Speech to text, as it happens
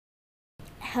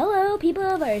Hello, people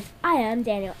of Earth. I am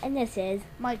Daniel, and this is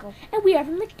Michael. And we are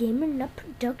from the Gamer Nut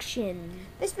Production.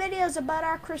 This video is about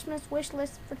our Christmas wish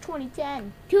list for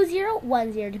 2010.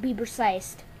 2010 to be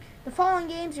precise. The following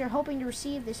games you're hoping to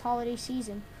receive this holiday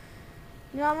season.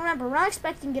 Now remember, we're not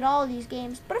expecting to get all of these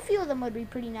games, but a few of them would be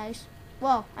pretty nice.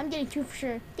 Well, I'm getting 2 for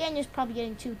sure. Daniel's probably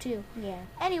getting 2 too. Yeah.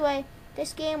 Anyway,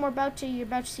 this game you're about to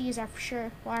see is our for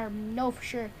sure. Well, our no for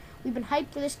sure. We've been hyped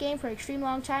for this game for an extreme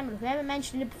long time, and if we haven't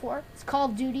mentioned it before, it's Call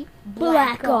of Duty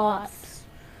Black Ops.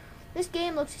 This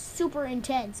game looks super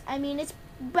intense. I mean, it's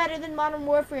better than Modern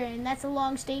Warfare, and that's a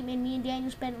long statement. Me and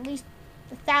Daniel spent at least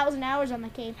 1,000 hours on the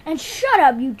game. And shut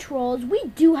up, you trolls. We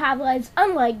do have lives,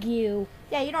 unlike you.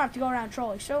 Yeah, you don't have to go around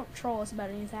trolling, so don't troll us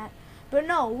about any of that. But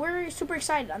no, we're super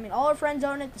excited. I mean, all our friends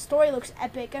own it. The story looks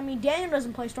epic. I mean, Daniel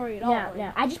doesn't play story at all.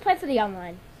 No. I just played for the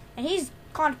online. And he's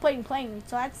contemplating playing it,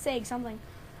 so that's saying something.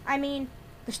 I mean,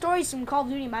 the stories from Call of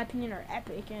Duty, in my opinion, are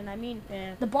epic. And, I mean,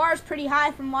 the bar is pretty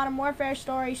high from Modern Warfare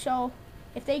story, so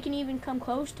if they can even come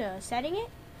close to setting it,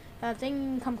 if they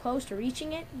can come close to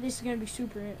reaching it, this is going to be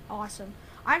super awesome.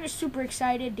 I'm just super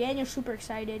excited. Daniel's super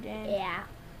excited. And yeah.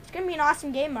 It's going to be an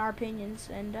awesome game, in our opinions.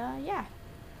 And, yeah.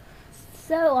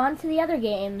 So, on to the other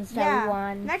games that we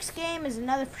won. Next game is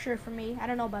another for sure for me. I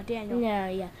don't know about Daniel. No,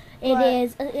 yeah. It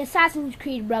is Assassin's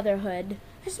Creed Brotherhood.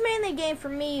 It's mainly a game for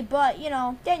me, but, you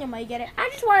know, Daniel might get it. I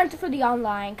just wanted it for the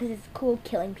online because it's cool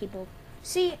killing people.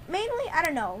 See, mainly, I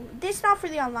don't know. This is not for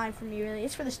the online for me, really.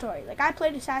 It's for the story. Like, I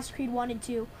played Assassin's Creed 1 and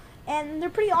 2, and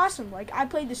they're pretty awesome. Like, I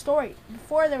played the story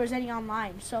before there was any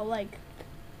online. So, like,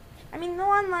 I mean, the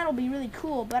online will be really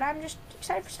cool, but I'm just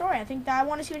excited for story. I think that I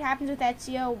want to see what happens with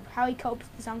Ezio, how he copes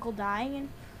with his uncle dying, and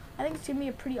I think it's going to be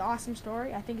a pretty awesome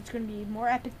story. I think it's going to be more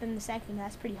epic than the second.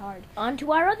 That's pretty hard. On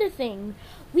to our other thing.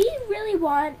 We really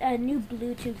want a new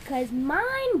Bluetooth because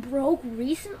mine broke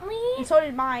recently. And so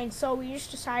did mine, so we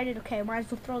just decided, okay, might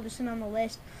as well throw this in on the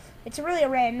list. It's really a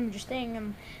random just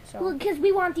thing. Well, because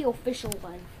we want the official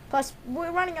one. Plus, we're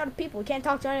running out of people. We can't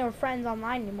talk to any of our friends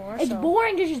online anymore. It's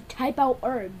boring to just type out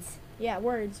words. Yeah,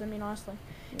 words. I mean, honestly.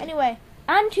 Yeah. Anyway.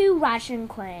 On to Ratchet and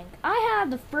Clank. I have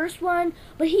the first one,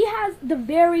 but he has the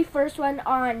very first one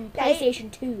on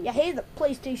PlayStation 2. Yeah, he has the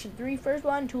PlayStation 3 first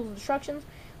one, Tools of Destructions.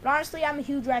 But honestly, I'm a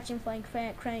huge Ratchet and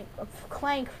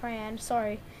Clank fan.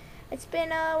 Sorry. It's been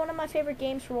one of my favorite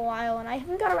games for a while, and I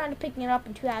haven't got around to picking it up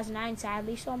in 2009,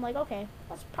 sadly. So I'm like, okay,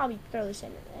 let's probably throw this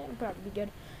in. It'll probably be good.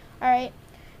 All right.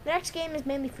 The next game is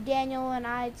mainly for Daniel and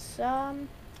I.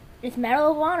 It's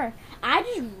Medal of Honor.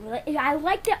 I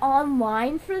liked it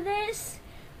online for this.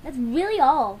 That's really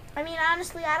all. I mean,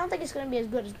 honestly, I don't think it's going to be as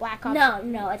good as Black Ops.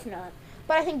 No, it's not.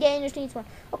 But I think Daniel just needs one.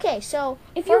 Okay, so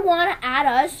if you want to add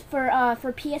us for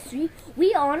PS3,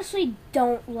 we honestly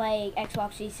don't like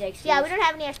Xbox 360. Yeah, we don't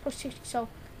have any Xbox 360. So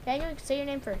Daniel, you can say your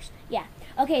name first. Yeah.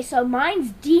 Okay, so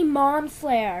mine's Demon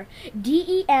Slayer.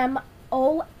 DEMOMSLAYER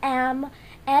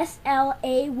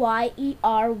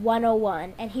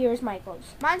 101. And here's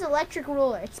Michael's. Mine's Electric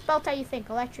Ruler. It's spelled how you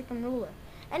think, Electric and Ruler.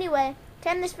 Anyway, to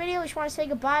end this video, we just want to say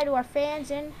goodbye to our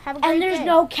fans and have a great day. And there's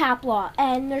no cap law,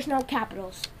 and there's no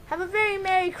capitals. Have a very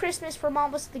Merry Christmas from all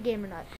of us at the Gamer Nut.